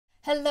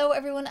Hello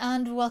everyone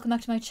and welcome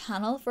back to my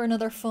channel for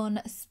another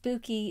fun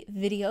spooky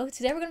video.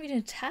 Today we're going to be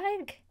doing a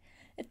tag.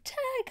 I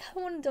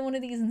haven't done one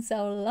of these in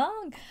so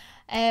long.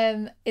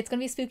 It's going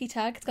to be a spooky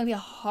tag. It's going to be a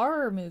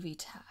horror movie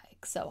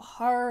tag. So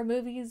horror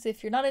movies,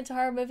 if you're not into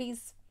horror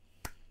movies,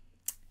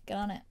 get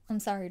on it. I'm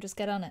sorry, just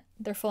get on it.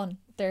 They're fun.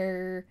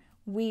 They're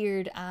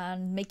weird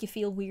and make you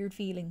feel weird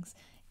feelings.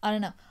 I don't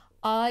know.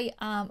 I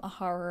am a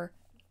horror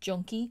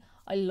junkie.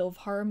 I love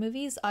horror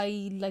movies.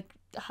 I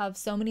have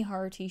so many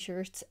horror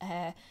t-shirts.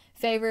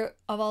 Favorite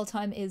of all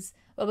time is,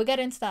 well, we'll get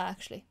into that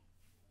actually.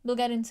 We'll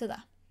get into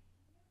that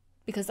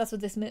because that's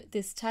what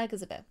this tag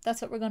is about.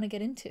 That's what we're going to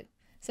get into.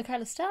 So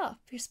Carla, stop,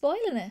 you're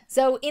spoiling it.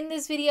 So in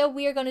this video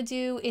we are going to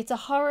do, it's a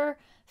horror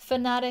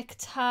fanatic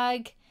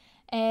tag.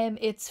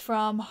 It's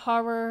from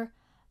Horror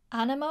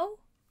Animo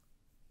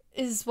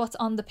is what's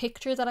on the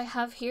picture that I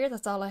have here.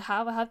 That's all I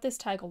have. I have this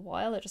tag a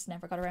while. I just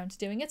never got around to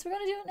doing it. So we're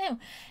going to do it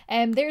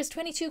now. There's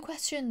 22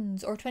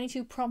 questions or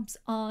 22 prompts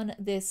on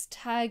this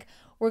tag.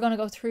 We're going to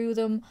go through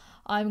them.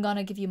 I'm going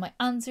to give you my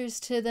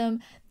answers to them.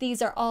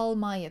 These are all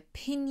my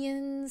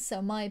opinions.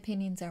 So my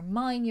opinions are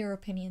mine. Your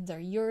opinions are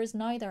yours.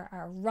 Neither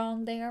are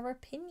wrong. They are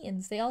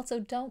opinions. They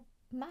also don't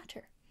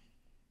matter.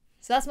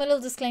 So that's my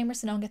little disclaimer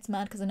so no one gets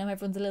mad, because I know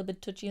everyone's a little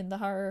bit touchy in the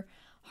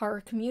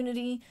horror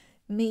community,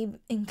 me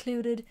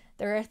included.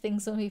 There are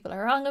things some people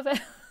are wrong about.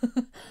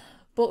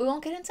 But we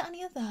won't get into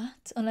any of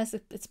that unless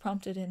it's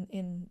prompted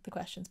in the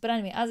questions. But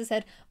anyway, as I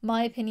said,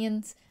 my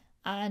opinions,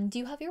 and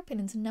you have your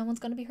opinions, and no one's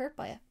going to be hurt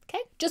by it.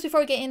 Okay? Just before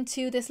we get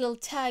into this little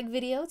tag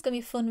video, it's going to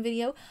be a fun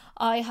video.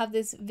 I have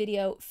this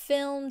video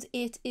filmed.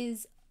 It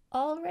is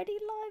already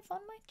live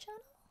on my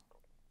channel.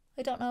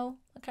 I don't know.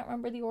 I can't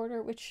remember the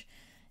order, which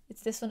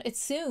it's this one.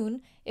 It's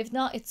soon. If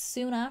not, it's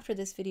soon after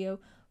this video,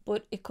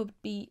 but it could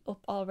be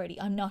up already.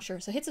 I'm not sure.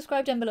 So hit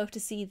subscribe down below to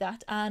see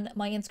that. And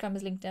my Instagram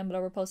is linked down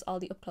below. We'll post all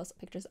the up close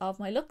pictures of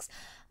my looks.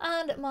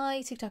 And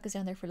my TikTok is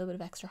down there for a little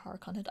bit of extra horror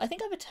content. I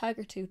think I have a tag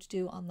or two to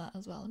do on that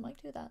as well. I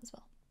might do that as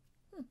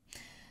well.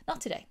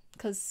 Not today,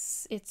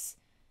 because it's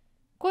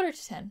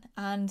 9:45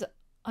 and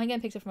I'm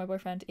getting picked up from my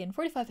boyfriend in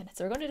 45 minutes.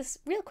 So we're going to do this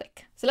real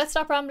quick. So let's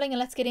stop rambling and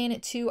let's get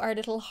into our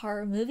little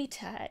horror movie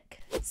tag.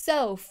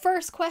 So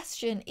first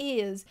question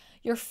is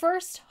your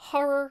first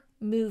horror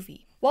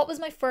movie. What was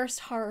my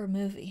first horror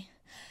movie?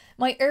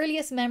 My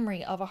earliest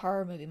memory of a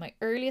horror movie. My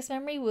earliest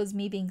memory was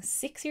me being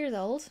 6 years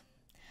old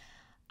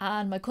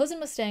and my cousin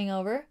was staying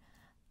over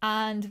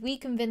and we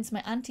convinced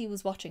my auntie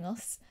was watching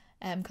us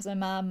because my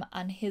mum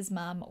and his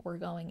mum were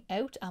going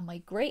out and my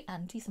great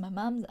auntie, so my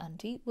mum's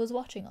auntie, was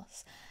watching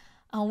us.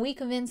 And we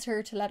convinced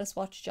her to let us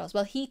watch Jaws.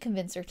 Well, he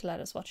convinced her to let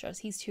us watch Jaws.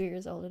 He's 2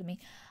 years older than me.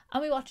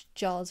 And we watched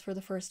Jaws for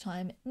the first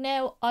time.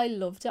 Now, I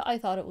loved it. I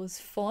thought it was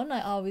fun.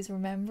 I always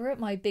remember it.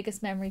 My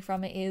biggest memory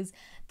from it is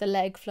the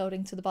leg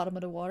floating to the bottom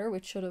of the water,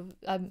 which should have,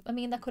 I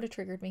mean, that could have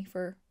triggered me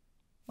for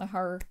my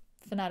horror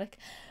fanatic.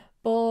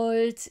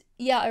 But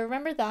yeah, I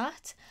remember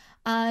that.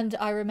 And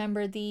I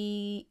remember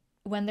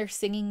when they're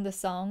singing the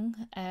song,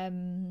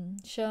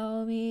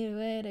 show me the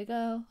way to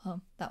go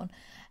home, that one.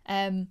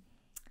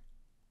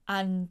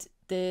 And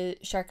the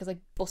shark is like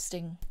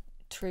busting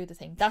through the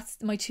thing.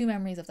 That's my two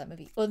memories of that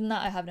movie. Other than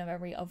that, I have no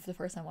memory of the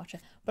first time I watched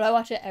it. But I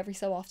watch it every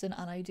so often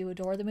and I do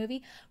adore the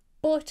movie.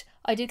 But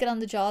I did get on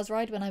the Jaws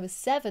ride when I was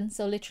 7,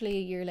 so literally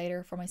a year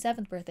later for my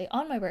 7th birthday,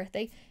 on my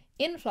birthday,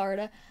 in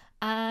Florida,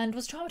 and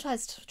was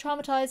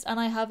traumatized, and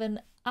I have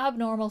an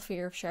abnormal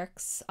fear of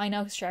sharks. I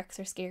know sharks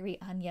are scary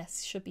and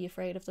yes, should be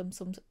afraid of them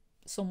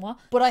somewhat,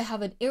 but I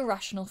have an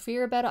irrational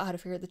fear about it. I had a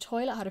fear of the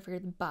toilet, I had a fear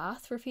of the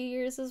bath for a few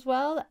years as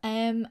well.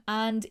 And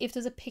if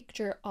there's a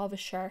picture of a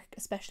shark,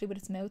 especially with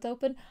its mouth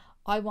open,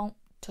 I won't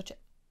touch it.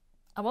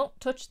 I won't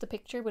touch the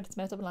picture with its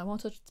mouth open. I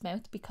won't touch its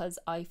mouth because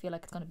I feel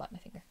like it's going to bite my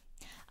finger.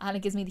 And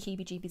it gives me the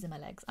heebie-jeebies in my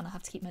legs, and I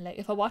have to keep my leg.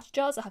 If I watch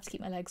Jaws, I have to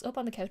keep my legs up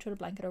on the couch with a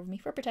blanket over me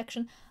for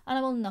protection, and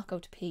I will not go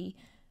to pee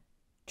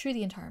through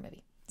the entire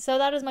movie. So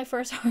that is my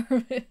first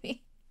horror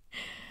movie.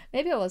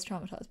 Maybe I was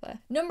traumatized by it.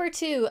 Number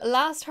 2,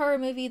 last horror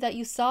movie that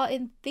you saw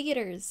in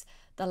theaters.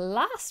 The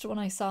last one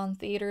I saw in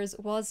theaters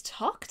was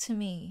Talk to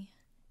Me.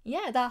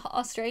 Yeah, that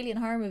Australian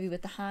horror movie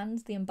with the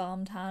hand, the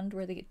embalmed hand,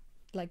 where they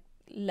like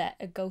let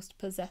a ghost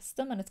possess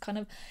them, and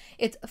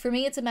it's for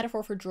me it's a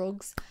metaphor for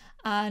drugs,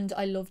 and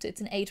I loved it.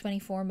 It's an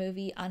A24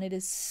 movie and it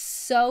is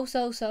so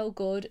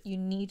good. You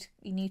need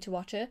to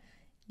watch it.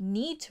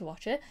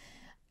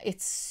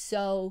 It's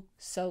so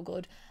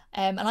good.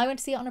 And I went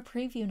to see it on a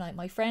preview night.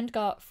 My friend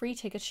got free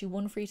tickets. She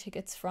won free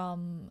tickets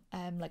from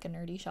like a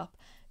nerdy shop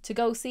to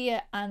go see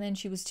it, and then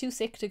she was too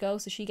sick to go,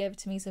 so she gave it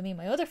to me. So me and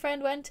my other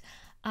friend went,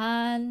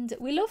 and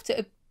we loved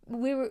it.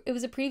 It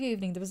was a preview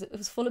evening. It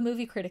was full of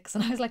movie critics,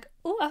 and I was like,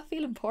 oh, I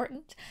feel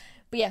important.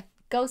 But yeah,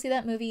 go see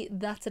that movie.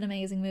 That's an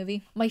amazing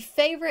movie. My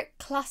favorite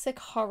classic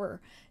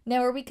horror.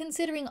 Now, are we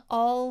considering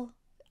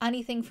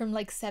anything from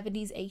like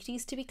 70s,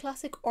 80s to be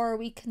classic, or are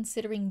we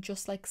considering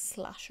just like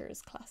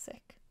slashers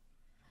classic?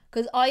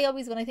 Because I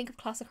always, when I think of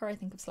classic horror, I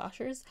think of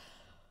slashers.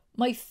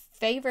 My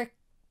favorite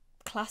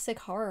classic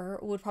horror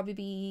would probably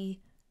be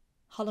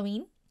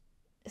Halloween.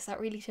 Is that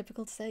really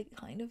typical to say?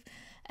 Kind of.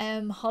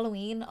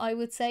 Halloween, I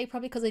would say,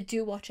 probably because I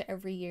do watch it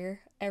every year,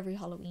 every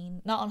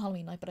Halloween. Not on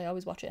Halloween night, but I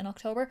always watch it in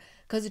October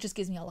because it just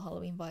gives me all the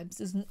Halloween vibes.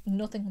 There's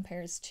nothing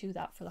compares to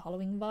that for the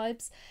Halloween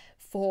vibes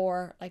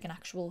for like an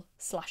actual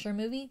slasher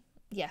movie.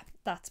 Yeah,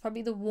 that's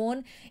probably the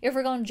one. If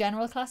we're going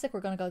general classic,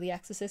 we're going to go The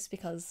Exorcist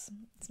because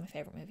it's my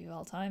favourite movie of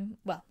all time.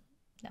 Well,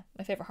 no,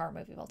 my favourite horror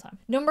movie of all time.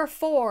 Number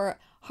 4,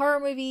 horror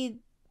movie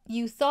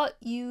you thought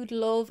you'd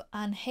love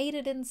and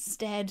hated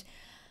instead.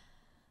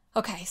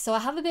 Okay, so I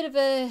have a bit of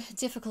a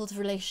difficult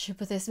relationship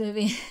with this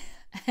movie.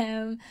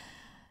 This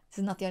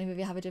is not the only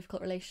movie I have a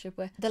difficult relationship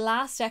with. The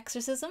Last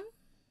Exorcism.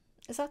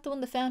 Is that the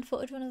one, the found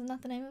footage one? Isn't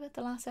that the name of it?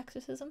 The Last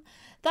Exorcism?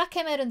 That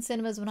came out in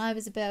cinemas when I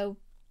was about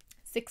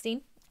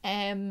 16.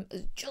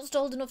 Just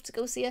old enough to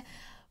go see it.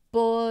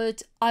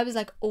 But I was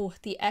like, oh,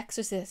 The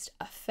Exorcist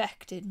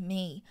affected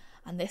me.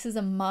 And this is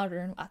a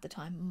modern, at the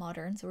time,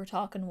 modern. So we're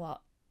talking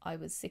what? I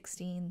was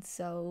 16,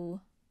 so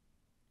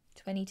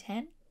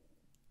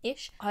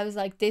 2010-ish. I was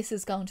like, this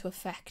is going to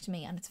affect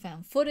me, and it's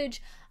found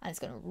footage and it's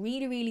going to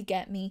really, really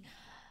get me.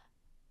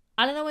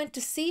 And then I went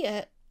to see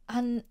it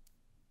and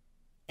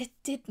it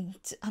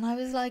didn't. And I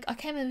was like, I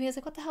came in and I was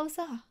like, what the hell was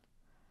that?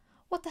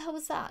 What the hell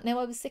was that? Now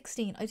I was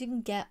 16. I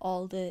didn't get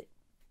all the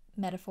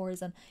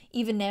metaphors, and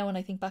even now when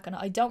I think back on it,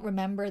 I don't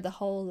remember the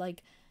whole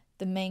like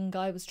the main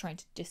guy was trying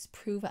to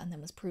disprove it and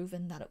then was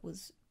proven that it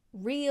was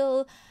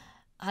real,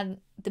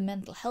 and the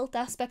mental health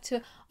aspect to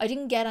it. I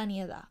didn't get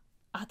any of that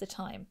at the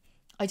time.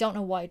 I don't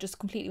know why, it just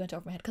completely went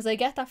over my head. Because I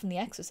get that from The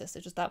Exorcist,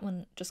 it just, that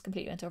one just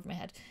completely went over my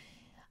head.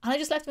 And I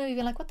just left the movie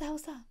being like, what the hell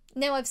is that?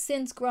 Now I've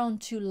since grown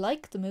to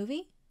like the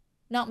movie.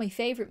 Not my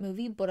favourite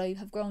movie, but I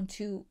have grown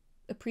to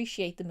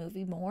appreciate the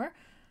movie more.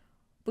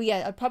 But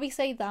yeah, I'd probably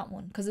say that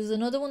one, because there's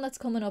another one that's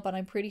coming up, and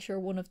I'm pretty sure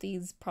one of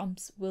these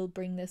prompts will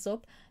bring this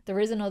up. There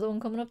is another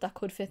one coming up that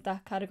could fit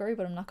that category,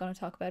 but I'm not going to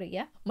talk about it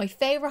yet. My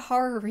favourite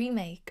horror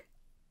remake.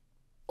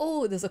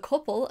 Oh, there's a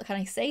couple. Can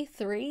I say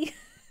 3?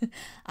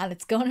 And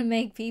it's going to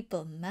make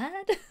people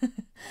mad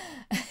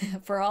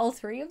for all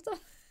 3 of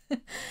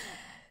them.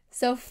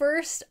 So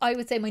first, I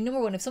would say my number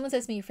 1, if someone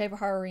says to me your favourite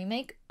horror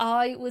remake,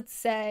 I would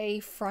say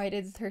Friday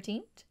the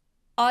 13th.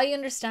 I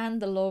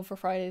understand the love for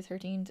Friday the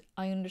 13th.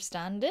 I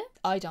understand it.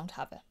 I don't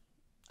have it.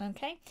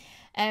 Okay.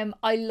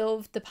 I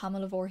love the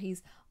Pamela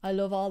Voorhees. I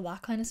love all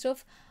that kind of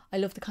stuff. I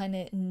love the kind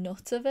of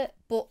nuts of it.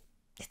 But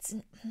it's...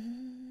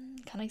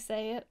 can I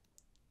say it?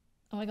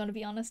 Am I going to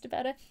be honest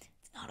about it?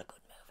 It's not a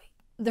good movie.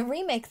 The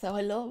remake, though,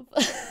 I love.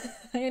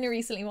 I only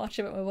recently watched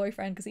it with my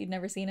boyfriend because he'd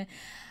never seen it.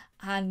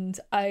 And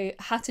I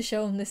had to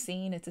show him the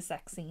scene. It's a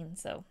sex scene,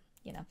 so,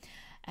 you know.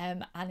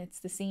 And it's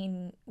the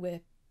scene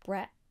with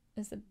Brett.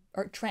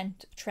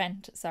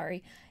 Trent,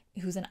 sorry,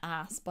 who's an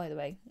ass, by the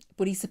way,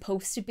 but he's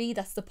supposed to be,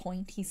 that's the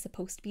point, he's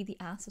supposed to be the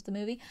ass of the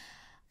movie,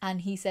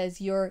 and he says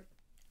you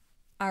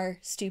are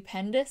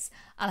stupendous,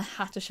 and I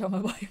had to show my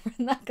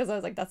boyfriend that because I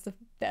was like, that's the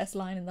best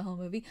line in the whole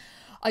movie.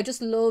 I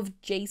just love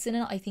Jason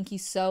in it. I think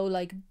he's so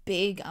like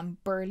big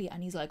and burly,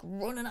 and he's like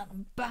running at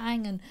him,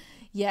 bang, and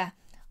yeah,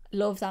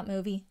 love that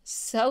movie.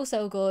 So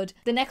good.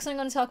 The next one I'm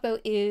going to talk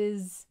about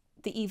is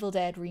the Evil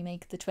Dead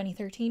remake, the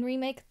 2013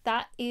 remake.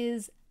 That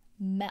is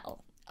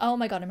metal. Oh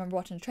my god, I remember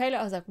watching the trailer.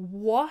 I was like,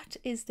 what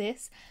is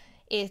this?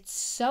 It's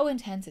so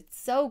intense, it's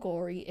so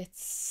gory,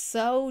 it's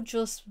so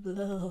just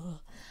ugh.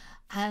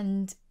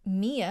 And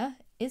Mia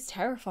is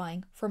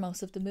terrifying for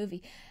most of the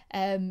movie,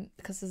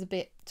 because there's a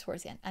bit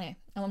towards the end. Anyway,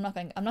 I'm not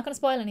going to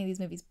spoil any of these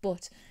movies,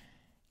 but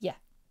yeah,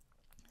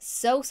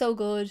 so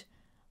good.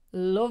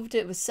 Loved it.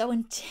 It was so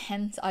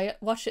intense. I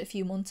watched it a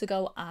few months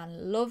ago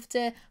and loved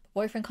it.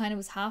 My boyfriend kind of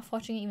was half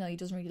watching it, even though he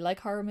doesn't really like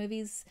horror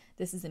movies.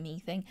 This is a me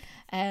thing.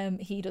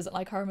 He doesn't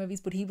like horror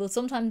movies, but he will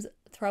sometimes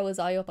throw his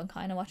eye up and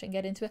kind of watch it and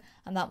get into it,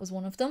 and that was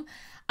one of them.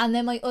 And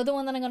then my other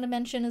one that I'm going to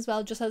mention as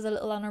well, just as a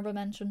little honourable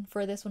mention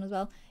for this one as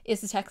well, is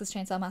the Texas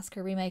Chainsaw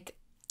Massacre remake.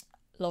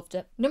 Loved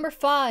it. Number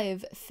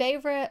 5,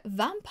 favourite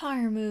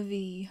vampire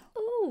movie.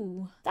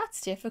 Ooh,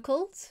 that's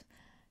difficult.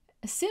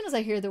 As soon as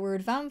I hear the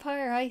word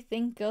vampire, I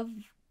think of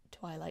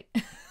Twilight.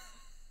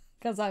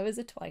 Because I was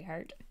a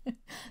twihard.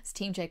 It's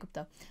Team Jacob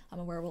though. I'm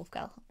a werewolf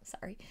gal.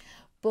 Sorry.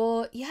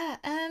 But yeah,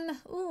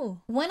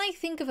 when I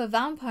think of a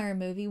vampire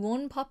movie,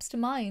 one pops to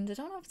mind. I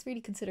don't know if it's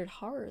really considered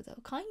horror though.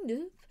 Kind of.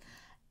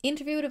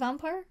 Interview with a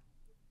Vampire.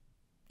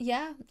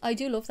 Yeah, I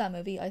do love that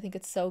movie. I think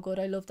it's so good.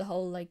 I love the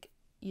whole, like,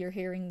 you're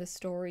hearing the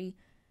story,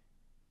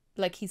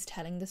 like he's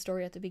telling the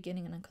story at the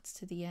beginning and then cuts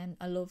to the end.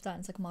 I love that.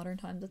 It's like modern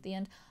times at the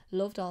end.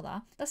 Loved all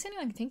that. That's the only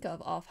one I can think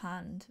of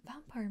offhand.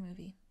 Vampire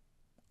movie.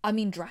 I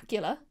mean,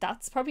 Dracula.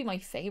 That's probably my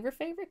favourite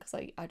because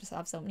I just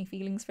have so many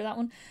feelings for that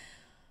one.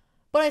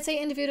 But I'd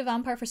say Interview with a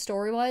Vampire for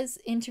story-wise.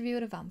 Interview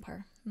with a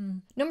Vampire.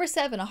 Number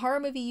 7, a horror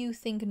movie you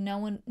think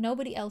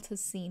nobody else has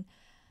seen.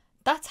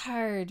 That's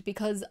hard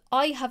because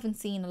I haven't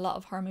seen a lot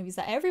of horror movies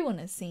that everyone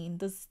has seen.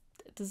 There's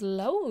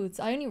loads.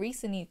 I only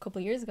recently, a couple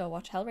of years ago,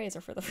 watched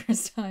Hellraiser for the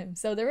first time.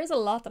 So there is a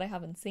lot that I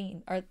haven't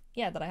seen. Or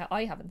yeah, that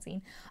I haven't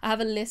seen. I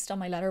have a list on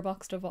my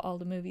Letterboxd of all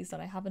the movies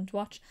that I haven't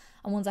watched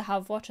and ones I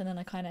have watched, and then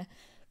I kind of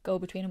go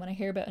between them. When I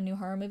hear about a new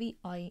horror movie,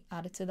 I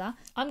add it to that.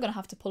 I'm gonna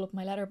have to pull up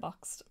my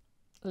Letterboxd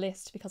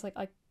list because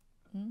I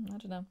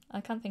don't know,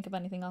 I can't think of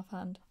anything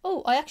offhand.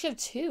 Oh, I actually have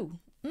two.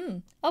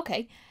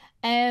 Okay.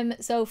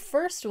 So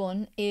first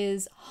one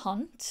is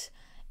Haunt.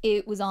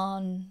 It was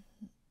on,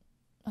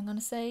 I'm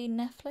gonna say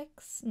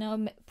Netflix.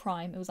 No,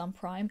 Prime. It was on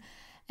Prime.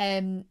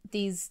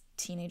 These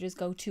teenagers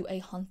go to a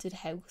haunted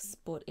house,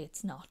 but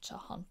it's not a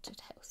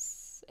haunted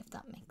house, if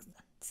that makes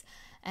sense.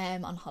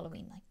 On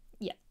Halloween night.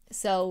 Yeah.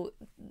 So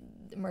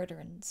murder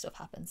and stuff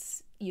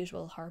happens.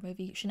 Usual horror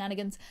movie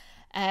shenanigans.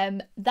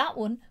 That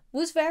one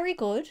was very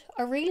good.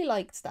 I really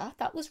liked that.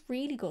 That was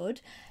really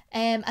good.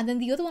 And then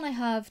the other one I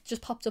have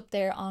just popped up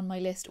there on my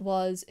list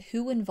was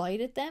Who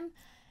Invited Them.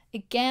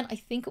 Again, I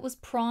think it was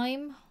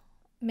Prime,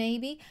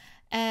 maybe.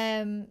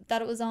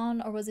 That it was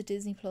on, or was it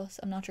Disney Plus?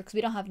 I'm not sure because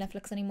we don't have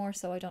Netflix anymore,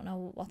 so I don't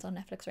know what's on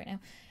Netflix right now.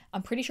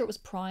 I'm pretty sure it was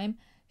Prime.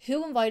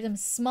 Who Invited Them?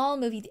 Small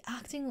movie. The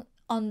acting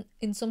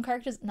in some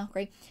characters not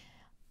great.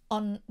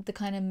 On the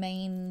kind of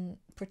main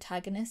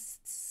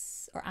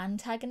protagonists or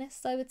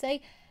antagonists, I would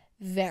say,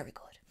 very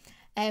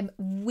good.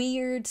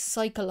 Weird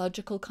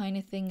psychological kind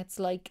of thing. It's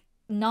like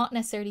not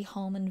necessarily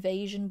home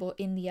invasion, but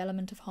in the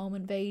element of home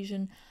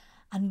invasion.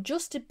 And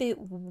just a bit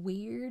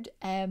weird,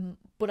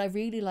 but I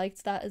really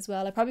liked that as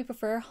well. I probably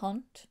prefer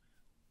Haunt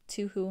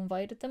to Who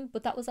Invited Them,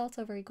 but that was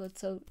also very good.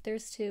 So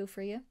there's two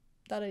for you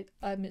that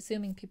I'm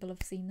assuming people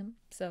have seen them,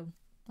 so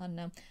I don't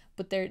know.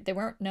 But they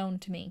weren't known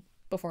to me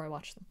before I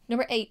watched them.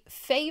 Number 8,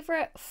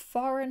 favourite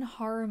foreign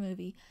horror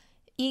movie.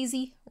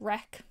 Easy,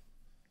 Wreck,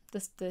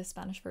 the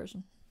Spanish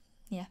version.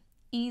 Yeah,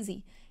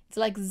 easy. It's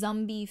like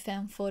zombie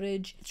found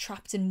footage,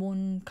 trapped in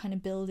one kind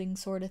of building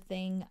sort of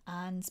thing,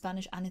 and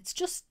Spanish, and it's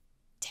just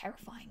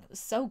terrifying. It was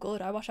so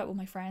good. I watched that with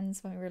my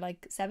friends when we were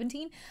like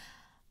 17.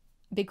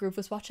 Big group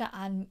was watching it,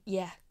 and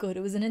yeah, good.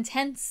 It was an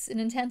intense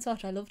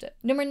watch. I loved it.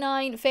 Number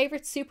 9,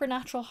 favorite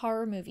supernatural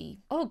horror movie.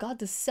 Oh god,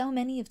 there's so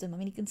many of them. I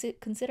mean, you can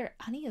consider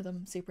any of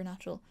them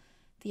supernatural.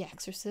 The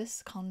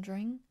Exorcist,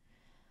 Conjuring.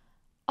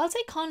 I'll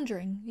say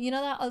Conjuring. You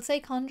know that? I'll say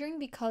Conjuring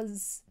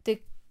because the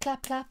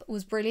clap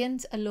was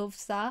brilliant. I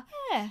loved that.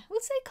 Yeah,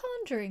 we'll say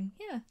Conjuring.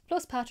 Yeah.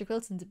 Plus Patrick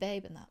Wilson's a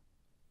babe in that.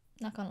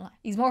 Not gonna lie.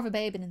 He's more of a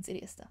babe in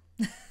Insidious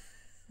though.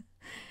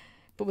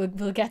 But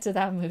we'll get to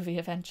that movie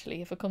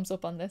eventually if it comes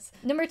up on this.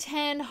 Number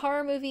 10,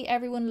 horror movie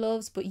everyone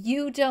loves but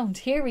you don't.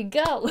 Here we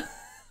go.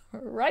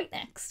 Right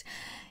next.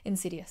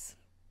 Insidious.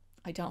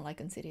 I don't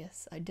like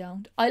Insidious. I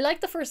don't. I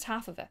like the first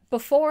half of it.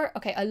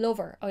 Okay, I love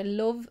her. I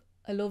love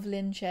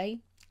Lynn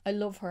Shay. I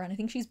love her and I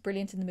think she's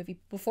brilliant in the movie.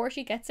 Before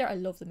she gets there, I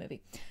love the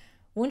movie.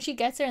 Once she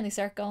gets there and they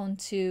start going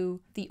to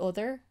the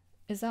other,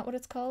 is that what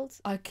it's called?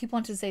 I keep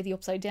wanting to say the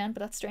Upside Down, but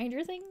that's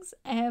Stranger Things.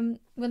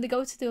 When they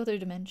go to the other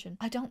dimension,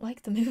 I don't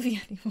like the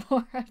movie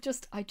anymore. I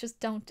just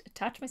don't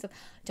attach myself.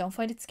 Don't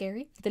find it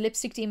scary. The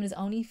lipstick demon is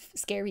only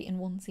scary in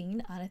one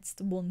scene, and it's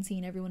the one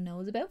scene everyone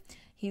knows about.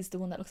 He's the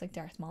one that looks like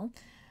Darth Maul.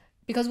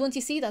 Because once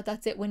you see that,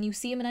 that's it. When you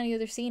see him in any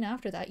other scene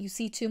after that, you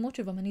see too much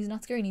of him and he's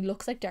not scary and he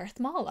looks like Darth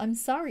Maul. I'm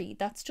sorry,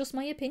 that's just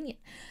my opinion.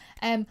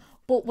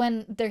 But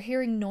when they're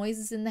hearing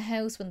noises in the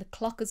house, when the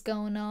clock is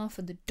going off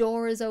and the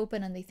door is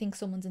open and they think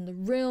someone's in the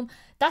room,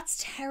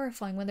 that's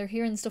terrifying. When they're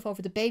hearing stuff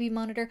over the baby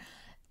monitor,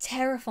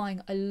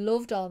 terrifying. I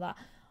loved all that.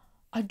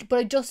 But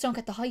I just don't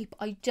get the hype.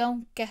 I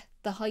don't get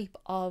the hype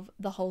of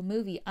the whole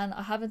movie. And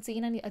I haven't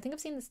seen any. I think I've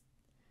seen the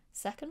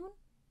second one,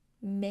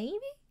 maybe?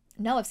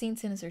 No, I've seen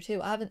Sinister too.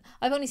 I've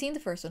only seen the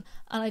first one,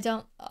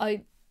 and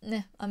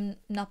I'm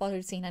not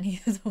bothered seeing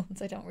any of the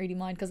ones. I don't really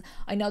mind because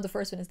I know the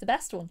first one is the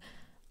best one,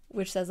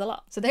 which says a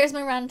lot. So there's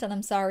my rant, and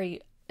I'm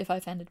sorry if I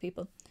offended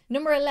people.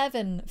 Number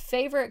 11,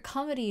 favorite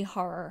comedy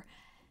horror.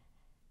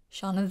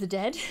 Shaun of the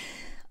Dead,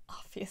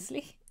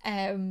 obviously.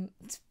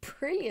 It's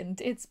brilliant.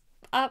 It's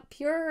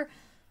pure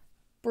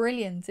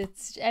brilliant.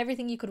 It's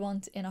everything you could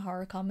want in a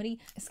horror comedy.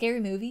 A Scary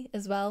Movie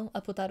as well.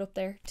 I'll put that up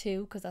there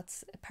too because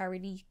that's a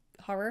parody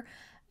horror.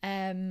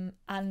 And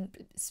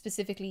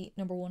specifically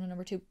number 1 and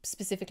number 2,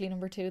 specifically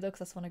number 2 though, because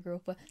that's one I grew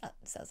up with. That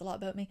says a lot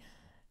about me.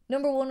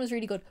 Number 1 was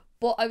really good,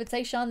 but I would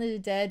say Shaun of the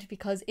Dead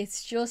because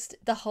it's just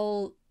the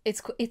whole,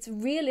 it's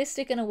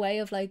realistic in a way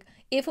of like,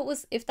 if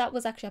that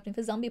was actually happening, if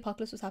a zombie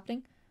apocalypse was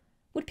happening,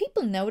 would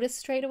people notice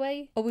straight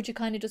away, or would you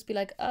kind of just be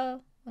like,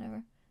 oh,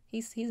 whatever,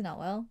 he's not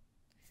well,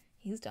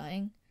 he's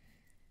dying,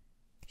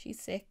 she's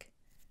sick,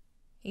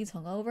 he's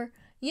hungover.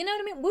 You know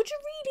what I mean? Would you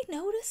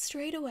really notice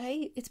straight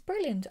away? It's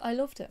brilliant. I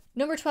loved it.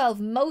 Number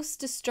 12, most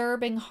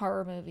disturbing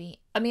horror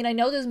movie. I mean, I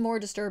know there's more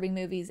disturbing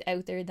movies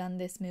out there than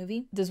this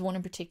movie. There's one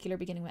in particular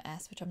beginning with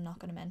S, which I'm not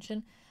going to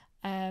mention.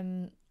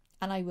 And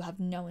I have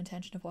no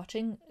intention of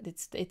watching.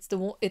 It's the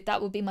one,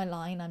 that would be my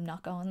line. I'm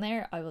not going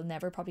there. I will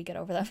never probably get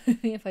over that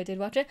movie if I did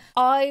watch it.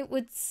 I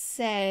would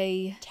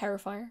say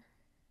Terrifier.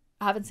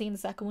 I haven't seen the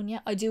second one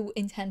yet. I do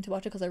intend to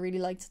watch it because I really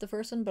liked the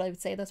first one, but I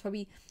would say that's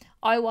probably,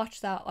 I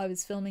watched that, I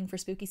was filming for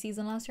spooky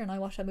season last year and I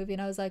watched that movie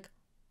and I was like,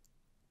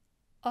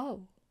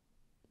 oh,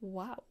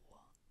 wow,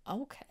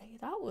 okay,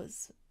 that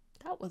was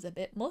a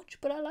bit much,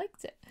 but I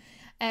liked it.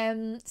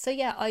 So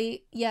yeah, I'd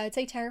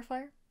say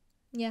Terrifier.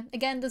 Yeah,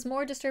 again, there's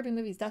more disturbing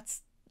movies.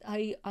 That's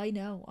I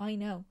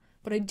know.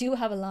 But I do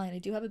have a line. I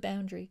do have a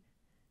boundary.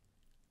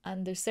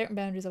 And there's certain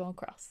boundaries I won't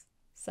cross.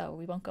 So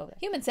we won't go there.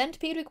 Human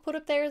Centipede we could put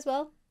up there as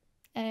well.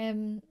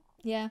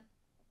 Yeah.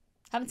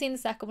 Haven't seen the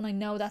second one. I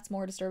know that's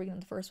more disturbing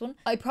than the first one.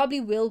 I probably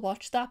will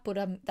watch that, but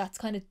that's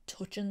kind of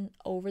touching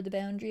over the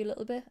boundary a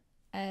little bit.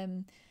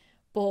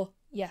 But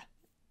yeah.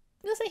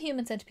 We'll say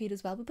Human Centipede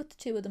as well. We'll put the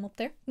two of them up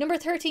there. Number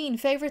 13,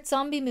 favourite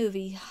zombie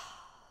movie.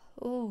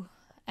 Oh,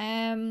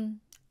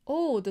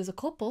 there's a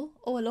couple.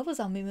 Oh, I love a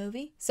zombie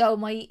movie. So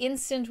my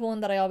instant one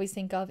that I always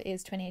think of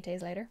is 28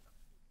 Days Later.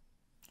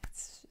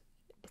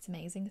 It's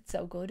amazing. It's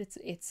so good.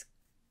 It's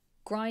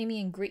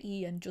grimy and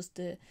gritty and just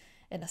an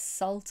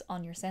assault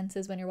on your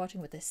senses when you're watching,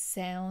 with the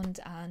sound,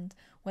 and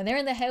when they're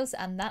in the house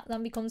and that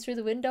zombie comes through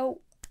the window,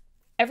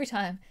 every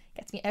time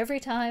gets me every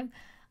time.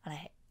 And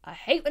I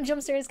hate when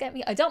jump scares get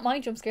me. I don't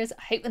mind jump scares.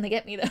 I hate when they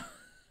get me though.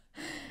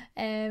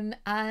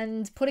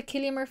 And put a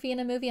Cillian Murphy in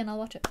a movie and I'll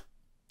watch it.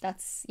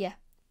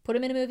 Put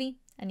him in a movie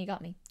and you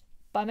got me.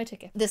 Buy my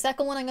ticket. The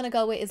second one I'm going to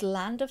go with is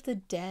Land of the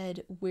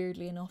Dead,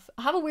 weirdly enough.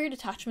 I have a weird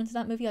attachment to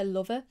that movie. I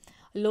love it.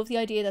 I love the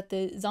idea that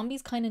the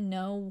zombies kind of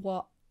know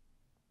what...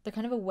 They're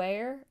kind of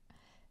aware.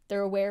 They're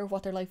aware of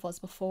what their life was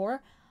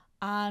before.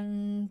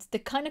 And they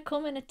kind of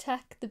come and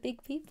attack the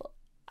big people.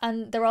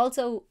 And they're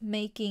also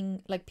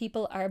making... Like,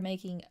 people are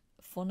making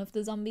fun of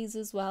the zombies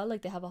as well.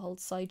 Like, they have a whole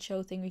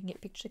sideshow thing where you can get a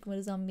picture taken with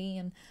a zombie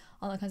and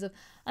all that kinds of...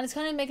 And it's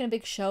kind of making a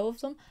big show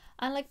of them.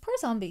 And, like, poor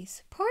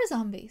zombies. Poor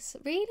zombies.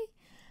 Really?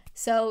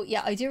 So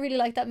yeah, I do really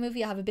like that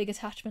movie. I have a big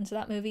attachment to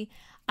that movie.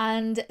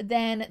 And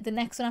then the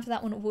next one after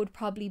that one would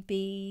probably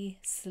be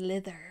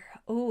Slither.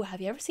 Oh, have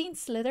you ever seen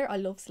Slither? I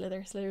love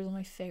Slither. Slither is one of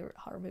my favourite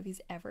horror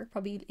movies ever.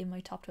 Probably in my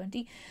top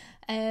 20.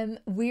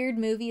 Weird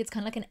movie. It's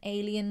kind of like an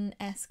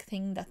alien-esque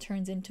thing that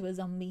turns into a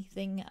zombie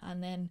thing.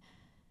 And then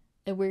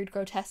a weird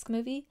grotesque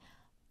movie.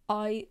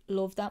 I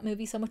love that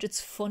movie so much. It's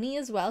funny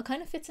as well.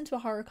 Kind of fits into a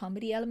horror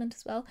comedy element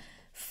as well.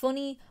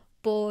 Funny,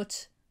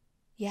 but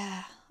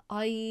yeah,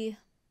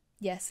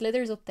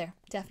 Slither's up there.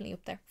 Definitely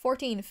up there.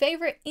 14.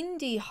 Favourite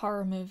indie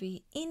horror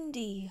movie.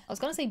 Indie. I was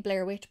going to say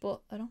Blair Witch,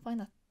 but I don't find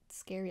that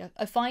scary.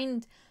 I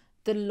find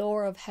the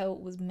lore of how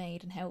it was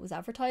made and how it was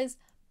advertised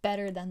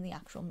better than the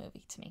actual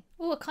movie to me.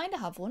 Oh, I kind of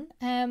have one.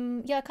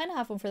 Yeah, I kind of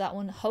have one for that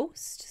one.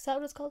 Host. Is that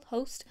what it's called?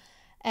 Host.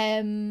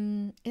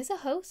 Is it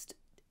Host?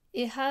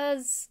 It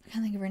has... I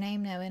can't think of her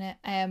name now in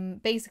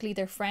it. Basically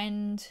their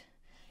friend...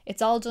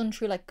 It's all done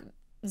through like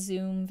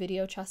Zoom,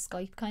 video chat,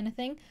 Skype kind of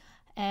thing.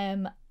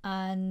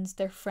 And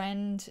their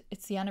friend,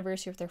 it's the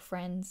anniversary of their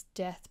friend's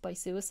death by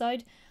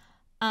suicide,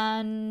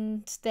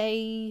 and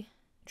they,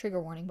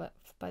 trigger warning, but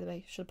by the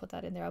way, should put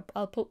that in there.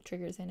 I'll put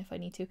triggers in if I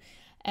need to.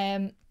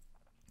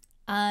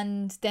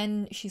 And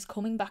then she's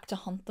coming back to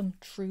haunt them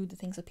through the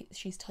things that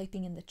she's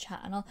typing in the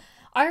chat and all.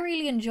 I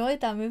really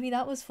enjoyed that movie.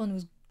 That was fun. It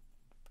was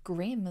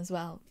grim as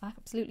well.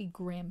 Absolutely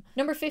grim.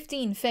 Number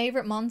 15,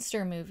 favorite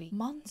monster movie.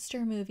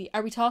 Monster movie.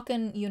 Are we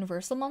talking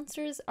Universal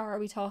monsters or are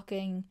we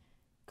talking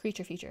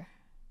creature feature?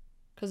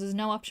 Because there's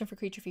no option for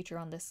creature feature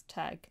on this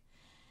tag.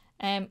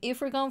 If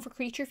we're going for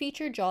creature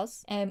feature,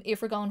 Jaws.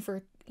 If we're going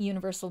for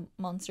Universal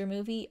monster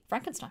movie,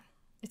 Frankenstein.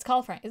 It's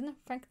called isn't it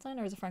Frankenstein,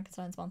 or is it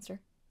Frankenstein's monster?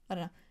 I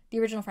don't know. The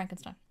original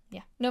Frankenstein.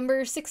 Yeah.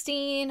 Number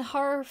 16,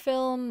 horror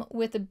film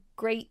with a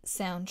great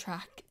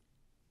soundtrack.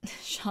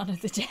 Shaun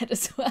of the Dead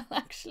as well,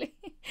 actually.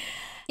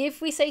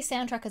 If we say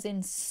soundtrack as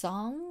in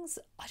songs,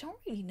 I don't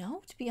really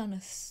know, to be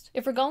honest.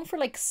 If we're going for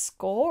like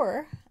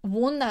score,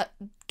 one that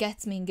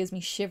gets me and gives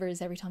me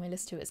shivers every time I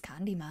listen to it is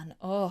Candyman.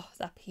 Oh,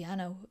 that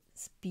piano.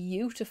 It's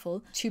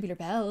beautiful. Tubular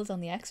Bells on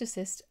The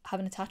Exorcist. Have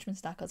an attachment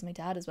to that because my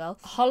dad as well.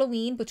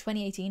 Halloween, but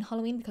 2018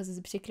 Halloween, because there's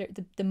a particular...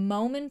 The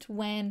moment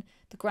when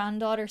the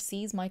granddaughter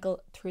sees Michael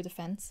through the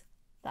fence,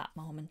 that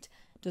moment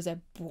does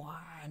a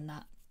and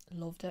that.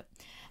 Loved it.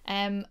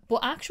 But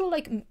actual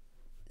like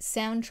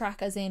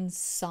soundtrack as in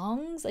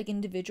songs, like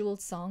individual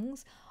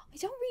songs, I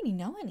don't really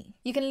know any.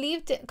 You can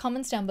leave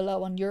comments down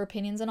below on your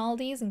opinions on all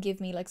these and give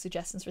me like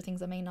suggestions for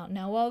things I may not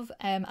know of,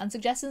 and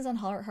suggestions on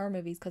horror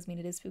movies, because I mean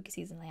it is spooky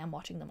season. I am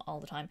watching them all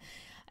the time.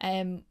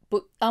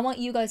 But I want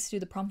you guys to do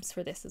the prompts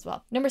for this as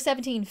well. Number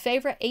 17,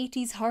 favorite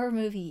 80s horror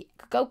movie.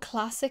 Go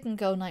classic and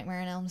go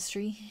Nightmare on Elm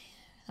Street.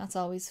 That's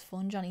always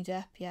fun. Johnny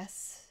Depp,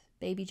 yes,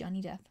 baby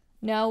Johnny Depp.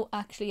 No,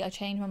 actually, I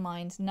changed my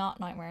mind. Not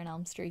Nightmare on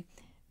Elm Street.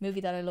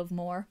 Movie that I love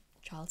more,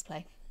 Child's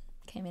Play.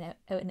 Came out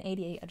in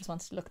 88. I just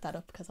wanted to look that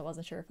up because I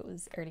wasn't sure if it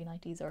was early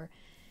 90s or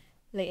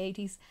late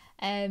 80s.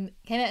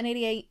 Came out in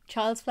 88.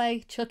 Child's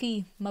Play.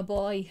 Chucky, my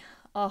boy.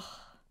 Oh,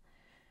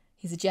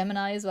 he's a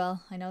Gemini as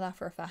well. I know that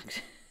for a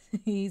fact.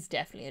 He's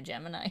definitely a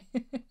Gemini.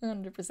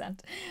 100%.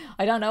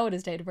 I don't know what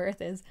his date of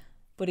birth is,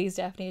 but he's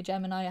definitely a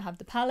Gemini. I have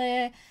the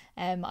palette.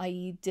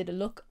 I did a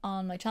look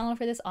on my channel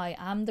for this. I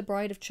am the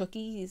bride of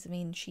Chucky. I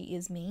mean, she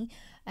is me.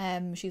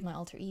 She's my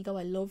alter ego.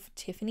 I love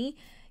Tiffany.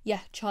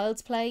 Yeah,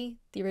 Child's Play.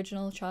 The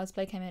original Child's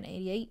Play came out in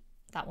 88.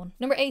 That one.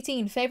 Number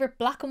 18, favorite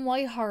black and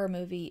white horror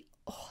movie.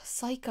 Oh,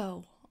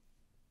 Psycho.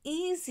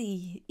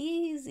 Easy,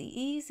 easy,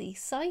 easy.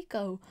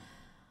 Psycho.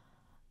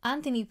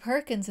 Anthony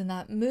Perkins in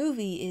that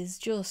movie is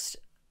just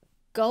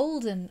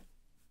golden.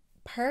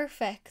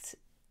 perfect.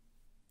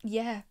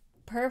 Yeah,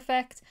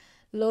 perfect.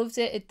 Loved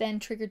it. It then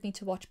triggered me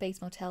to watch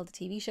Bates Motel, the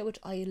TV show, which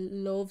I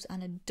loved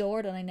and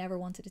adored, and I never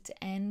wanted it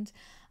to end.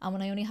 And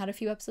when I only had a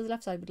few episodes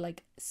left, so I would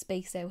like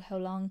space out how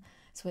long,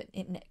 so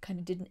it kind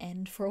of didn't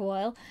end for a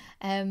while.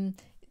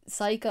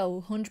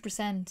 Psycho,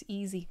 100%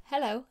 easy.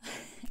 Hello.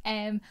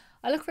 I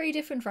look very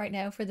different right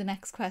now for the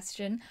next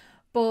question,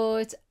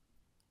 but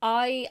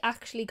I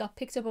actually got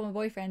picked up by my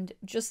boyfriend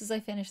just as I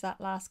finished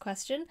that last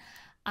question,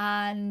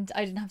 and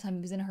I didn't have time.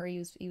 He was in a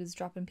hurry. He was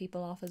dropping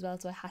people off as well,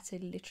 so I had to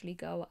literally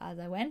go as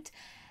I went.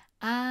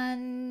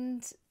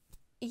 And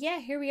yeah,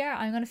 here we are.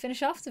 I'm going to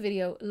finish off the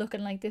video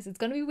looking like this. It's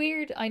going to be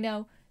weird, I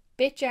know,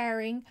 bit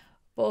jarring,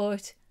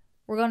 but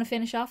we're going to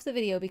finish off the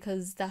video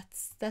because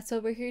that's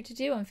what we're here to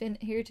do. I'm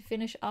here to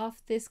finish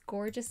off this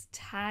gorgeous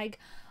tag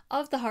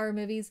of the horror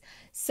movies.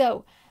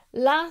 So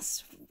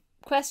last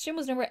question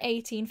was number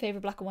 18,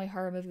 favorite black and white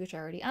horror movie, which I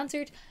already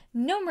answered.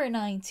 Number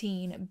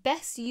 19,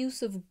 best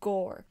use of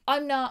gore.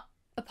 I'm not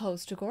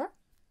opposed to gore.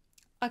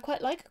 I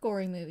quite like a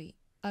gory movie,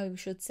 I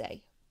should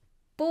say,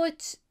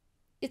 but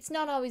it's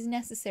not always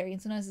necessary,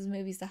 and sometimes there's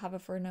movies that have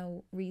it for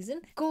no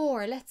reason.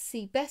 Gore, let's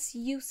see, best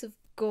use of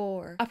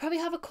gore. I probably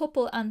have a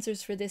couple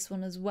answers for this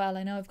one as well.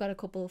 I know I've got a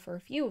couple for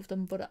a few of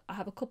them, but I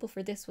have a couple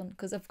for this one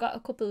because I've got a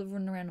couple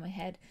running around in my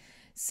head.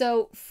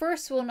 So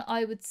first one,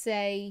 I would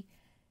say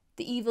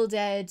the Evil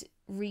Dead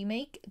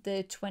remake,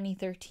 the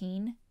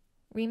 2013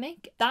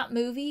 remake. That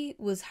movie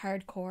was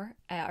hardcore.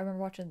 I remember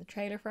watching the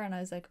trailer for it and I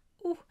was like,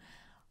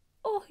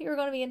 oh, you're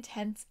going to be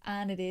intense,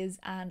 and it is,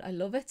 and I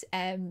love it.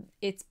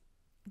 It's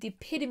the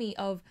epitome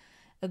of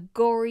a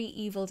gory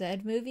Evil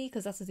Dead movie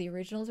because that's what the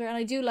originals were, and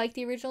I do like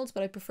the originals,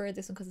 but I prefer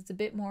this one because it's a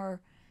bit more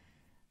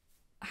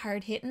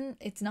hard hitting.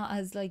 It's not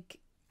as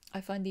like,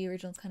 I find the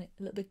originals kind of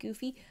a little bit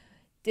goofy.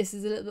 This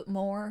is a little bit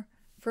more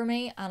for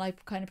me, and I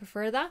kind of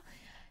prefer that.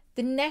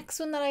 The next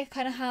one that I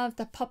kind of have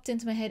that popped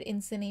into my head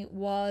instantly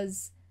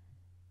was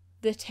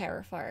the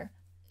Terrifier,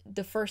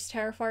 the first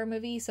Terrifier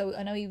movie. So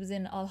I know he was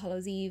in All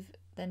Hallows Eve,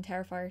 then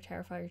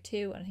Terrifier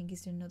 2, and I think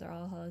he's doing another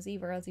All Hallows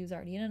Eve, or else he was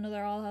already in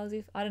another All Hallows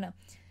Eve. I don't know.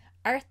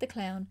 Art the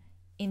Clown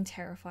in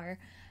Terrifier.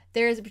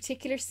 There is a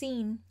particular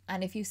scene,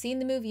 and if you've seen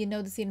the movie, you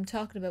know the scene I'm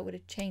talking about with a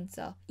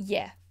chainsaw.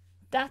 Yeah,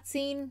 that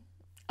scene,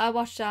 I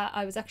watched that.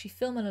 I was actually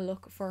filming a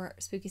look for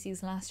spooky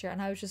season last year,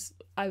 and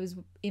I was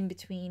in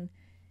between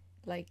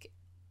like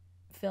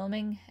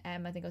filming. I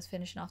think I was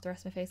finishing off the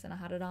rest of my face and I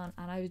had it on,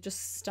 and I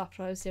just stopped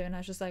what I was doing. I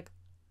was just like,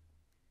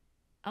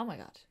 oh my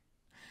god.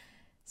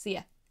 So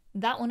yeah,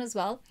 that one as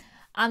well.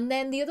 And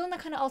then the other one that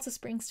kind of also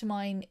springs to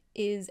mind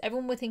is,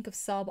 everyone would think of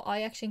Saw, but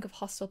I actually think of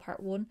Hostel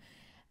Part 1.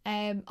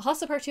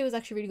 Hostel Part 2 is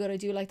actually really good. I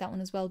do like that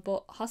one as well.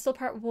 But Hostel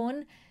Part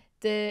 1,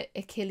 the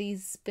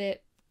Achilles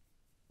bit,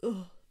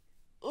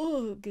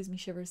 gives me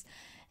shivers.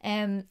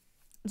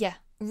 Yeah,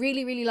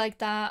 really, really like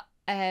that.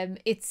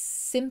 It's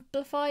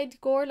simplified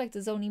gore, like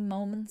there's only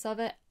moments of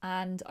it,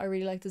 and I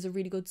really like there's a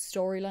really good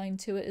storyline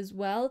to it as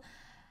well.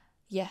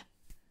 Yeah,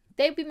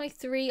 they'd be my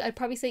three. I'd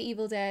probably say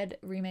Evil Dead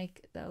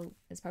remake though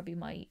is probably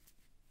my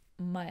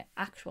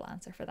actual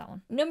answer for that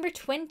one. Number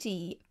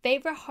 20,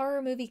 favorite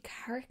horror movie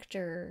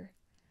character.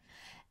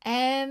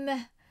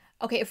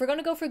 Okay, if we're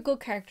gonna go for good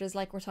characters,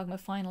 like we're talking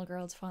about final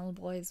girls, final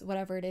boys,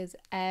 whatever it is,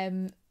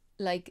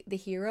 like the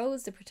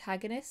heroes, the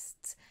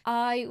protagonists,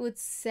 I would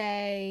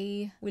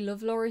say we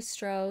love Laurie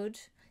Strode,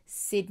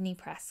 Sidney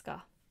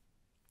Prescott.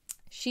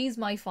 She's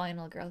my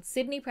final girl.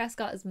 Sidney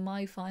Prescott is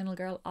my final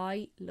girl.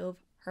 I love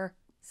her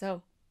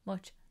so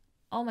much.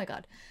 Oh my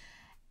god.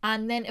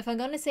 And then if I'm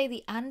going to say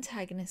the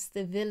antagonist,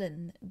 the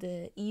villain,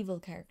 the evil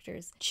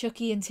characters,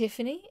 Chucky and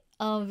Tiffany,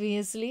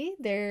 obviously,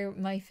 they're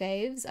my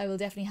faves. I will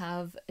definitely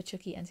have a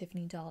Chucky and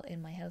Tiffany doll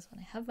in my house when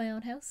I have my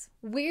own house.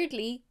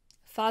 Weirdly,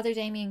 Father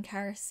Damien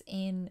Karras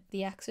in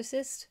The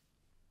Exorcist.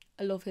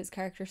 I love his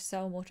character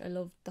so much. I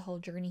love the whole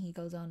journey he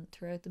goes on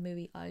throughout the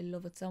movie. I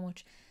love it so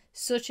much.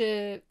 Such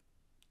a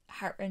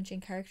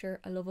heart-wrenching character.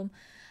 I love him.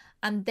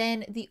 And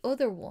then the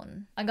other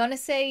one, I'm going to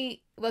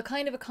say, well,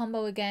 kind of a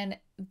combo again,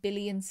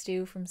 Billy and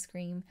Stu from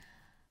Scream.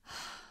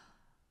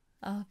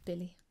 Oh,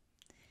 Billy.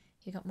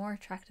 He got more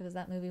attractive as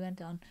that movie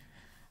went on.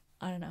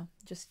 I don't know,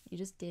 you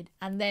just did.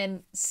 And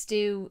then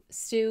Stu,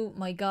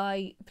 my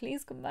guy,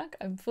 please come back.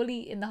 I'm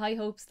fully in the high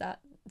hopes that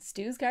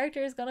Stu's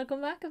character is going to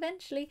come back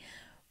eventually.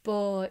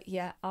 But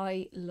yeah,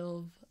 I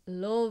love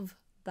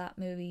that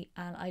movie,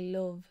 and I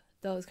love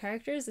those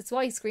characters. It's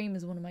why Scream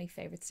is one of my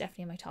favorites,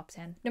 definitely in my top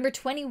 10. Number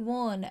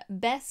 21,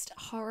 best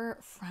horror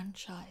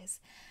franchise.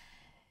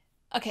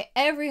 Okay,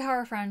 every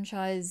horror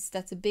franchise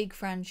that's a big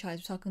franchise,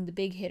 we're talking the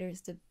big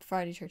hitters, the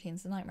Friday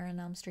 13th, the Nightmare on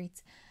Elm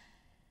Streets,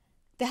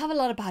 they have a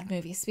lot of bad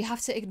movies. We have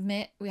to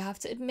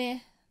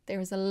admit there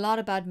was a lot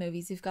of bad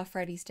movies. You've got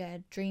Freddy's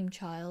Dead, Dream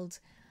Child,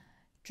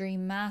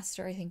 Dream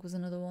Master, I think was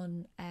another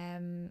one.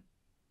 A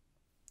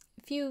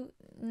few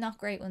not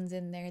great ones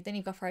in there. Then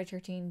you've got Friday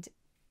 13th,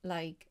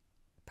 like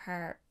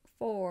Part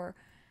 4,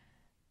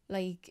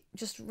 like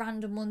just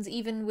random ones.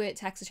 Even with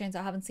Texas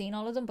Chainsaw, I haven't seen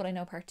all of them, but I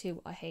know Part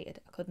 2 I hated.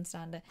 I couldn't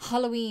stand it.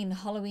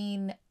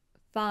 Halloween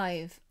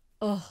 5,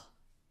 ugh,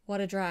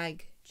 what a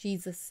drag.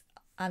 Jesus,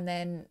 and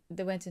then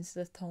they went into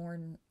the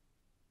Thorn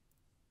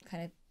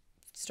kind of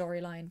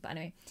storyline. But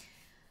anyway,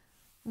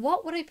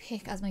 what would I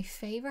pick as my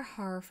favorite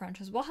horror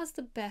franchise? What has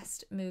the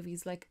best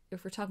movies? Like,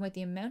 if we're talking about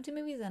the amount of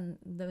movies and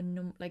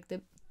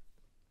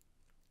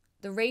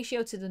the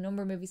ratio to the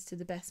number of movies to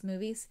the best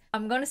movies,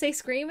 I'm gonna say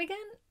Scream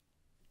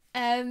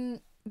again.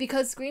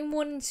 Because Scream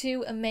 1 and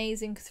 2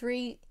 amazing,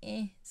 3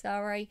 it's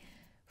alright,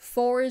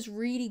 4 is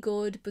really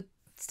good but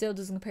still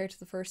doesn't compare to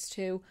the first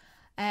two.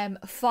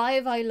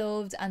 5 I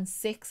loved and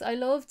 6 I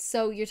loved.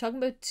 So you're talking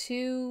about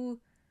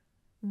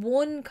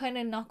one kind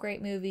of not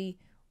great movie,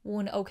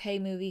 one okay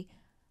movie,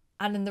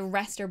 and then the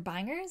rest are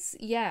bangers.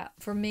 Yeah,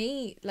 for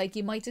me, like,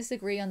 you might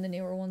disagree on the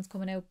newer ones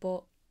coming out,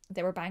 but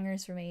they were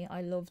bangers for me.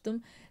 I loved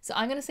them. So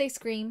I'm going to say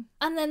Scream.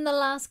 And then the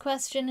last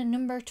question,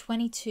 number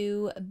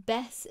 22,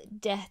 best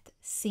death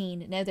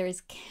scene. Now, there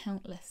is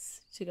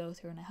countless to go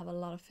through and I have a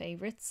lot of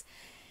favourites.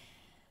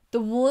 The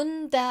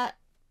one that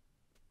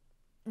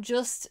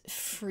just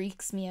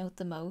freaks me out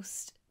the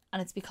most,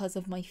 and it's because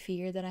of my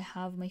fear that I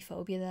have, my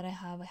phobia that I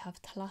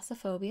have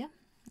thalassophobia.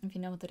 If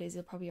you know what that is,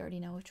 you'll probably already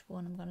know which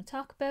one I'm going to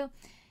talk about,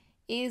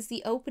 is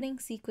the opening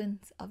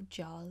sequence of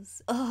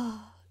Jaws.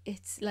 Oh,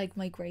 it's like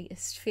my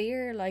greatest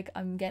fear. Like,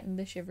 I'm getting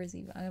the shivers,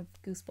 even I have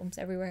goosebumps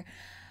everywhere.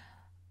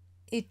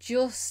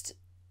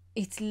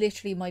 It's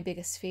literally my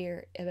biggest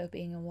fear about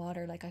being in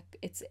water. Like,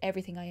 it's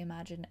everything I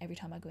imagine every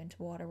time I go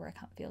into water where I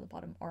can't feel the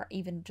bottom, or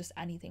even just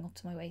anything up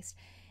to my waist.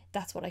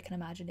 That's what I can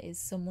imagine, is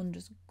someone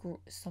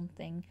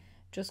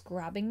just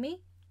grabbing me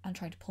and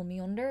trying to pull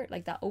me under.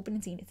 Like, that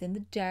opening scene, it's in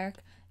the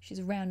dark, she's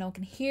around, no one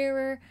can hear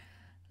her,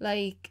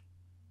 like,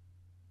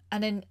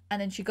 and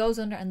then she goes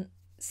under and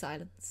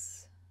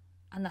silence,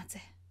 and that's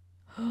it.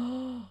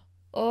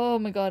 Oh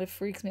my god, it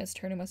freaks me out. It's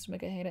turning my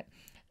stomach. I hate it.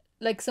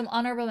 Like, some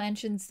honorable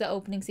mentions: the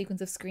opening sequence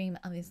of Scream,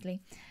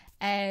 obviously.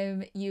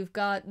 You've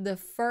got the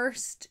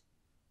first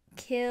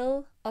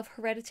kill of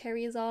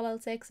Hereditary is all I'll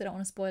say, because I don't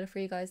want to spoil it for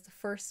you guys. The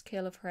first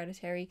kill of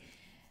Hereditary,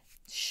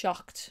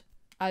 shocked.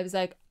 I was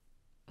like,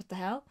 what the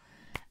hell?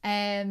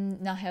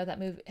 Not how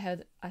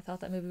I thought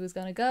that movie was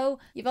gonna go.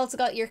 You've also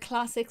got your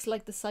classics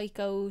like the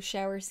Psycho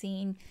shower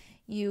scene.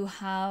 You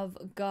have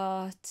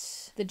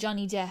got the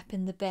Johnny Depp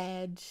in the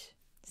bed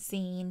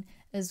scene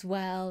as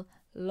well.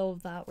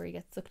 Love that, where he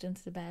gets sucked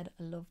into the bed.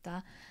 I love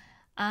that.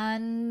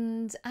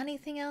 And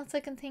anything else I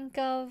can think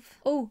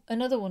of? Oh,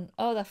 another one.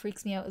 Oh, that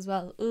freaks me out as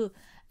well. Ooh.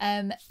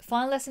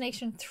 Final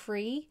Destination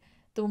 3,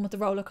 the one with the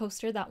roller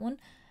coaster, that one.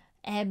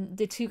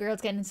 The two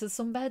girls getting into the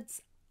sunbeds.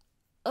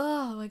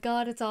 Oh my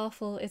god, it's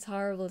awful. It's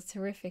horrible. It's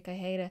horrific. I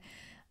hate it.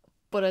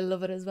 But I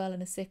love it as well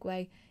in a sick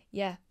way.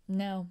 Yeah,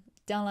 no,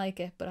 don't like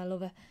it, but I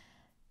love it.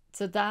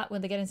 So that,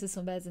 when they get into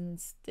sunbeds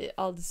and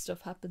all this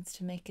stuff happens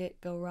to make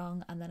it go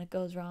wrong, and then it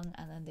goes wrong,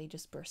 and then they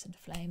just burst into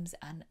flames,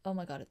 and oh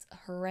my god, it's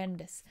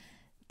horrendous.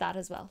 That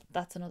as well.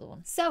 That's another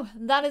one. So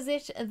that is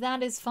it.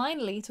 That is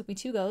finally, took me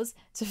 2 goes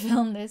to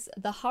film this,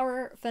 the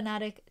Horror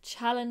Fanatic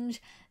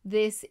Challenge.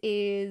 This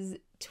is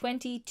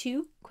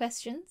 22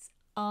 questions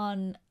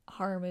on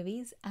horror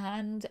movies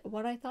and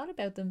what I thought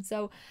about them.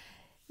 So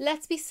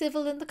let's be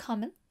civil in the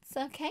comments,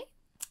 okay?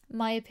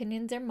 My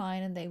opinions are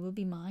mine and they will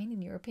be mine,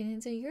 and your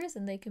opinions are yours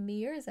and they can be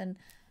yours, and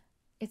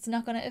it's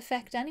not going to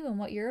affect anyone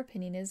what your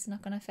opinion is. It's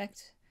not going to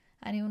affect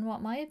anyone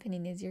what my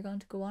opinion is. You're going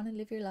to go on and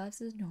live your lives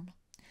as normal,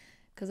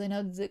 because I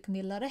know there can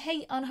be a lot of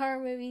hate on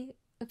horror movie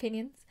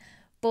opinions,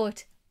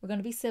 but we're going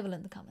to be civil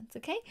in the comments,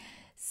 okay?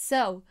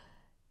 So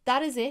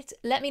that is it.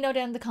 Let me know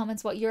down in the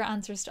comments what your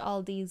answers to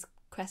all these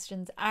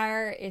questions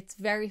are. It's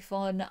very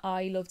fun.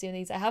 I love doing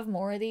these. I have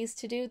more of these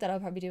to do that I'll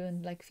probably do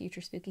in like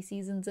future spooky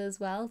seasons as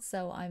well,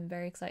 so I'm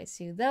very excited to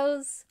do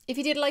those. If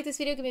you did like this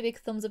video, give me a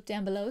big thumbs up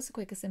down below. It's the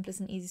quickest, simplest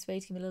and easiest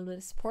way to give me a little bit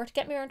of support,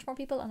 get me around to more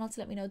people, and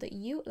also let me know that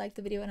you like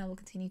the video, and I will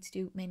continue to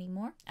do many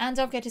more. And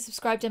don't forget to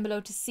subscribe down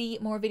below to see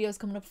more videos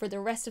coming up for the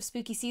rest of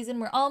spooky season.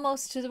 We're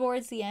almost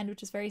towards the end,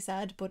 which is very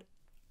sad, but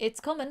it's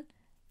coming.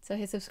 So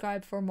hit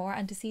subscribe for more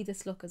and to see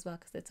this look as well,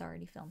 because it's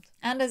already filmed.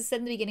 And as I said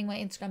in the beginning, my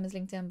Instagram is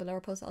linked down below. I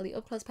post all the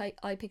up close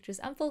eye pictures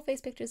and full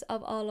face pictures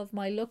of all of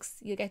my looks.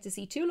 You get to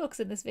see 2 looks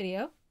in this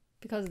video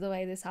because of the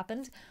way this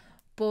happened,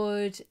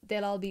 but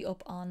they'll all be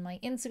up on my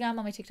Instagram,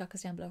 and my TikTok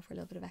is down below for a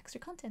little bit of extra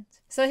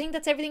content. So I think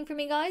that's everything for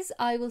me, guys.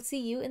 I will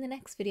see you in the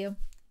next video.